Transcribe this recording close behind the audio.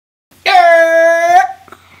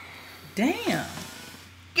Damn.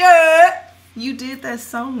 Good. You did that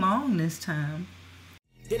so long this time.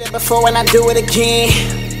 Did it before and I do it again.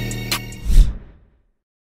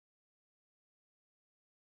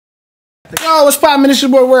 Yo, what's poppin'? It's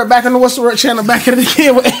your boy Word back on the WatztheWord channel, back at it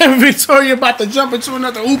again with Victoria, about to jump into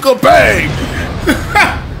another hookah bang.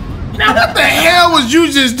 Now what the hell was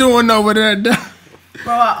you just doing over there, dog?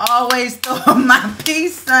 Bro, I always throw my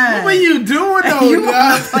peace sign. What were you doing though, You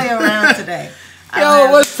want to play around today.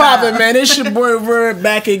 Yo, what's poppin', man? It's your boy Word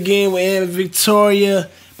back again with Victoria,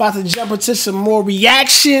 about to jump into some more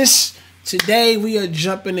reactions. Today we are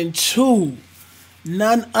jumping into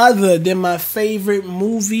none other than my favorite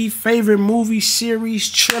movie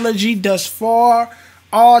series trilogy thus far,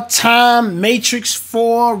 all time, Matrix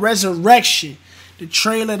 4 Resurrection. The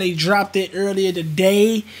trailer, they dropped it earlier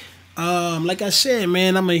today. Like I said,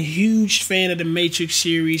 man, I'm a huge fan of the Matrix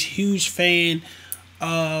series, huge fan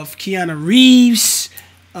of Keanu Reeves.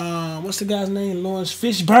 What's the guy's name? Lawrence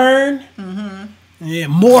Fishburne. Yeah,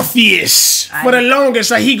 Morpheus. Ike. For the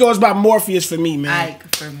longest, like, he goes by Morpheus for me, man.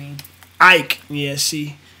 Ike for me. Ike. Yeah,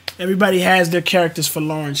 see. Everybody has their characters for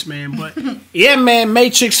Lawrence, man. But yeah, man,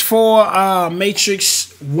 Matrix 4.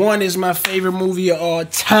 Matrix 1 is my favorite movie of all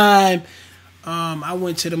time. I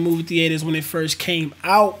went to the movie theaters when it first came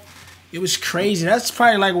out. It was crazy. That's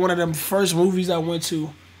probably like one of the first movies I went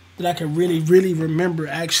to that I can really remember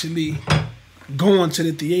actually going to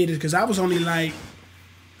the theaters, because I was only like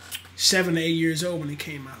 7 or 8 years old when it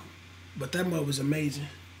came out. But that movie was amazing.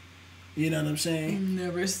 You know what I'm saying?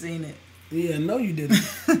 Never seen it. Yeah, no you didn't.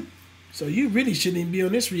 So you really shouldn't even be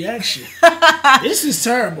on this reaction. This is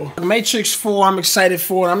terrible. Matrix 4, I'm excited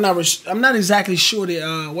for it. I'm not exactly sure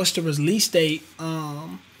what's the release date.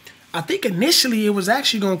 I think initially it was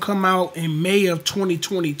actually going to come out in May of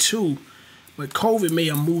 2022, but COVID may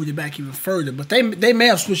have moved it back even further. But they may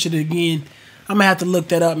have switched it again. I'm going to have to look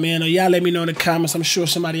that up, man. Or y'all let me know in the comments. I'm sure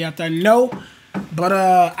somebody out there know. But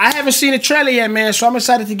I haven't seen the trailer yet, man, so I'm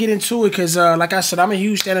excited to get into it because, like I said, I'm a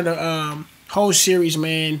huge fan of the whole series,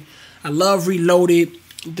 man. I love Reloaded.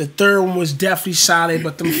 The third one was definitely solid,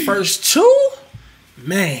 but the first two,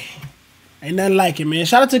 man, ain't nothing like it, man.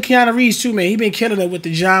 Shout out to Keanu Reeves, too, man. He been killing it with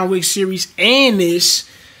the John Wick series and this.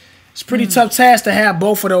 It's a pretty tough task to have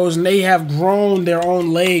both of those, and they have grown their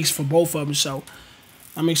own legs for both of them, so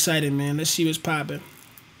I'm excited, man. Let's see what's popping.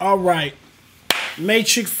 All right.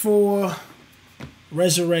 Matrix 4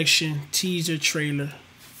 Resurrection teaser trailer.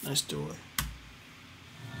 Let's do it.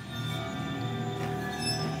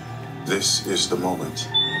 This is the moment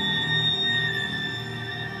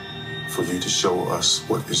for you to show us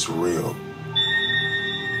what is real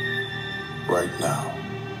right now.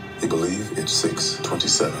 You believe it's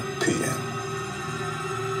 6:27 p.m.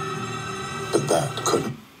 But that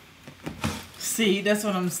couldn't. See, that's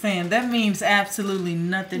what I'm saying. That means absolutely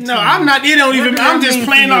nothing to No, me. I'm not. It don't even. I'm just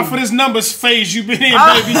playing off for of this numbers phase you've been in,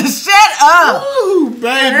 baby. Shut up. Ooh, baby.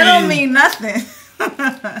 That don't mean nothing.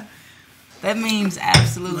 That means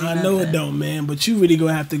absolutely nothing. I know it don't, man. But you really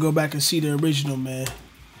gonna have to go back and see the original, man.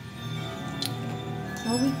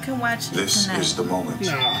 Well, we can watch it This tonight. is the moment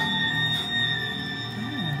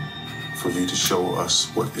for you to show us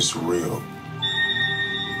what is real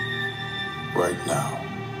right now.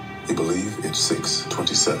 You believe it's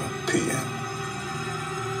 6:27 p.m.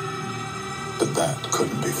 But that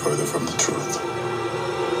couldn't be further from the truth.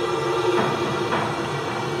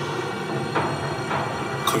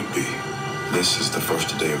 Could be. This is the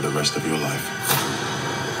first day of the rest of your life.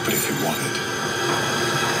 But if you want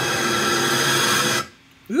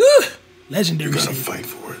it, legendary. you gotta fight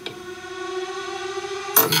for it.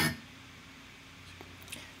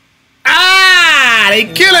 Ah, they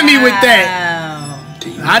killing me with that.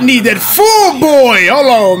 I need that full boy.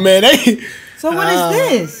 Hold on, man. So what is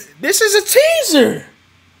this? This is a teaser.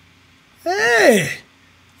 Hey.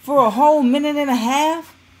 For a whole minute and a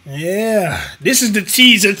half? Yeah. This is the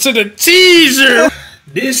teaser to the teaser.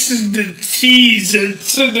 This is the teaser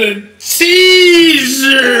to the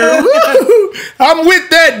teaser. Woo. I'm with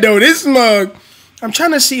that, though. This mug. I'm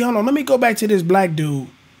trying to see. Hold on. Let me go back to this black dude.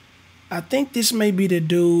 I think this may be the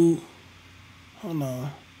dude. Hold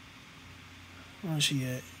on. Where's she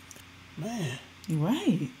at? Man. You're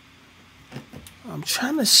right. I'm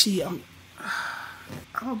trying to see. I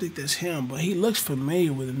don't think that's him, but he looks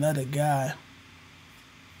familiar with another guy.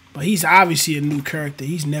 But he's obviously a new character.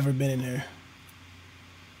 He's never been in there.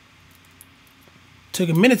 Took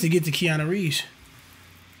a minute to get to Keanu Reeves.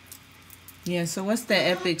 Yeah, so what's that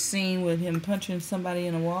epic scene with him punching somebody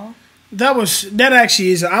in the wall? That actually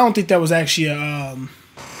is. I don't think that was actually a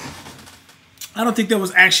I don't think that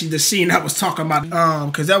was actually the scene I was talking about.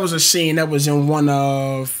 Because that was a scene that was in one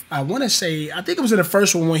of, I think it was in the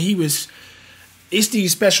first one when he was, it's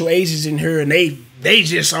these special agents in here and they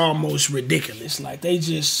just almost ridiculous. Like they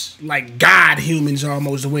just like God humans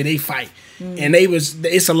almost the way they fight. And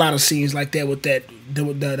it's a lot of scenes like that with that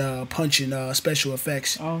punching special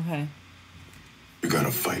effects. Okay. You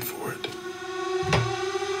gotta fight for it.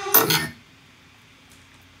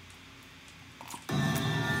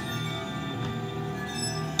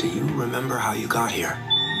 Do you remember how you got here?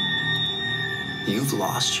 You've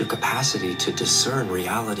lost your capacity to discern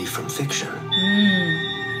reality from fiction.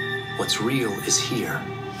 What's real is here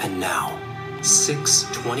and now.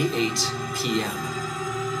 6:28 p.m.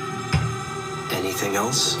 Anything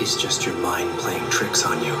else is just your mind playing tricks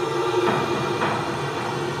on you.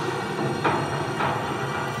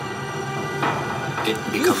 It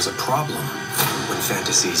becomes a problem when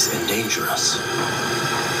fantasies endanger us.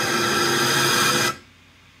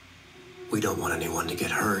 We don't want anyone to get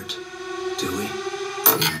hurt, do we?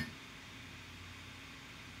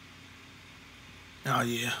 Oh,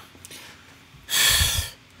 yeah.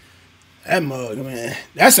 That mug, man.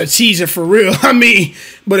 That's a teaser for real. I mean,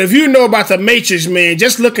 but if you know about the Matrix, man,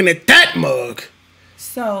 just looking at that mug.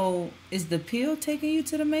 So, is the pill taking you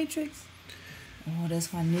to the Matrix? Oh,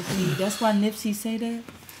 that's why Nipsey say that?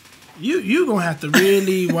 You gonna have to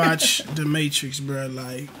really watch the Matrix, bro.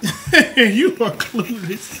 Like, you are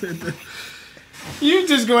clueless. You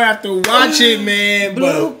just gonna have to watch it, man.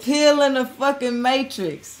 Blue pill in the fucking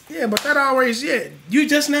Matrix. Yeah, but that always, you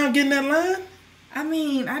just now getting that line? I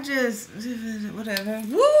mean, whatever.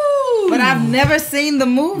 Woo! But I've never seen the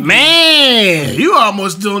movie. Man, you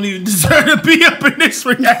almost don't even deserve to be up in this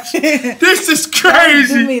reaction. This is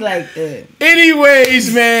crazy. Don't do me like that.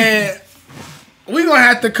 Anyways, man, we're going to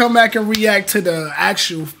have to come back and react to the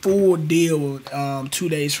actual full deal 2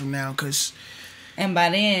 days from now. And by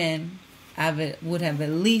then, I would have at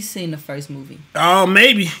least seen the first movie. Oh,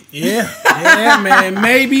 maybe. Yeah. Yeah, man.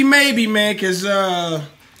 Maybe, man. Because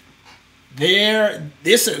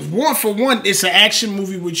one for one, it's an action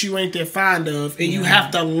movie which you ain't that fond of. And you have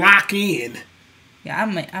to lock in. Yeah,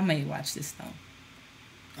 I may watch this, though.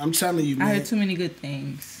 I'm telling you, man. I heard too many good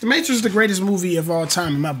things. The Matrix is the greatest movie of all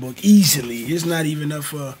time in my book. Easily. It's not even up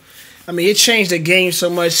for... I mean, it changed the game so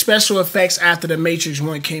much. Special effects after the Matrix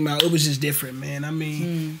 1 came out, it was just different, man. I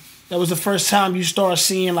mean, that was the first time you start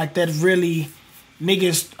seeing like that really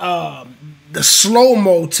niggas, the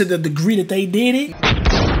slow-mo to the degree that they did it.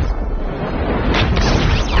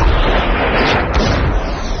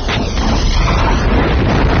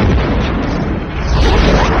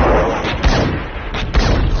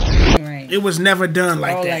 It was never done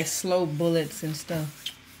like that. Like slow bullets and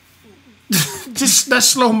stuff. Just that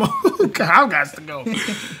slow mo. I got to go.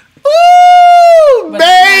 Ooh, But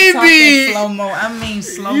baby. Slow mo. I mean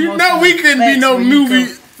slow mo. You know we couldn't be no movie.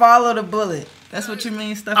 Follow the bullet. That's what you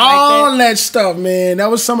mean, stuff All like that. that stuff, man. That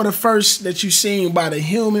was some of the first that you seen by the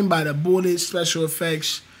human, by the bullet, special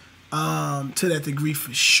effects, to that degree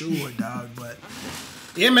for sure, dog. But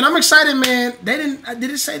yeah, man, I'm excited, man. They didn't.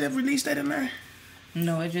 Did it say the release date in there?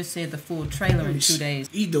 No, it just said the full trailer in 2 days.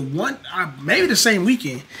 Either one, maybe the same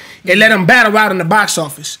weekend. They let them battle out in the box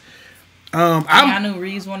office. I knew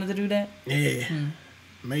Reeves wanted to do that. Yeah,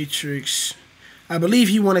 Matrix. I believe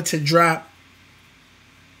he wanted to drop.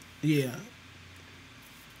 Yeah,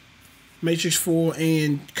 Matrix 4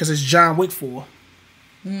 and because it's John Wick 4.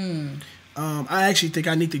 I actually think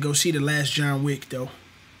I need to go see the last John Wick though.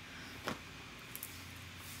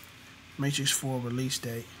 Matrix 4 release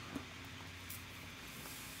date.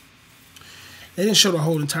 They didn't show the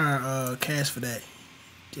whole entire cast for that.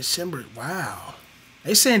 December, wow.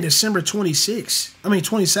 They saying December 26th. I mean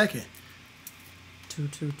 22nd.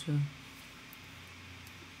 222.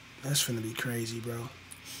 That's finna be crazy, bro.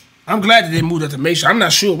 I'm glad that they moved up to Matrix. I'm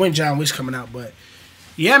not sure when John Wick's coming out, but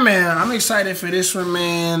yeah, man, I'm excited for this one,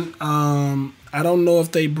 man. I don't know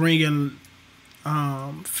if they bringing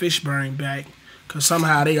Fishburne back, because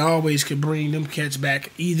somehow they always could bring them cats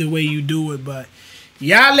back. Either way you do it, but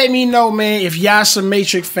y'all let me know, man, if y'all some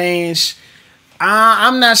Matrix fans.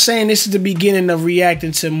 I'm not saying this is the beginning of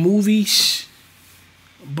reacting to movies,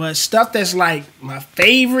 but stuff that's like my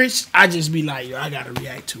favorites, I just be like, yo, I gotta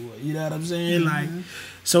react to it. You know what I'm saying? Like,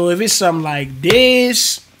 so if it's something like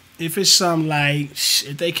this, if it's something like,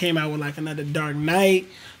 if they came out with like another Dark Knight,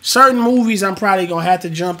 certain movies I'm probably gonna have to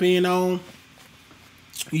jump in on.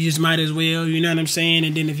 You just might as well, you know what I'm saying?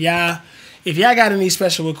 And then if y'all got any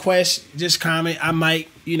special requests, just comment. I might,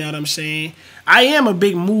 you know what I'm saying? I am a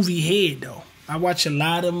big movie head, though. I watch a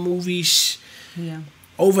lot of movies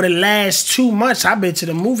over the last 2 months, I've been to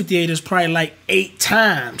the movie theaters probably like 8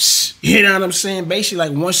 times. You know what I'm saying? Basically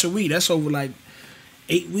like once a week. That's over like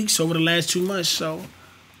 8 weeks over the last 2 months. So,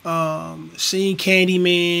 seeing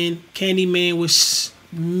Candyman. Candyman was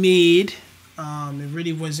mid. It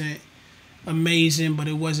really wasn't amazing, but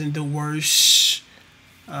it wasn't the worst.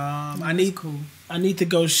 I need to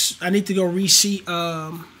go re-see.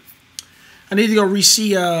 What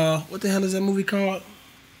the hell is that movie called?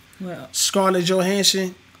 Well, Scarlett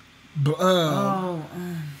Johansson.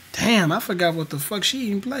 Damn, I forgot what the fuck she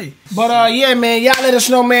even played. But yeah, man, y'all let us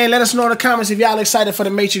know, man. Let us know in the comments if y'all excited for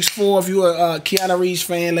The Matrix 4. If you a Keanu Reeves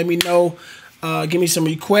fan, let me know. Give me some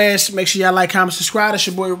requests. Make sure y'all like, comment, subscribe. That's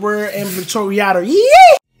your boy Word and Victoriato.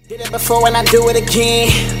 Yeah! Did it before and I do it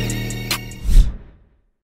again.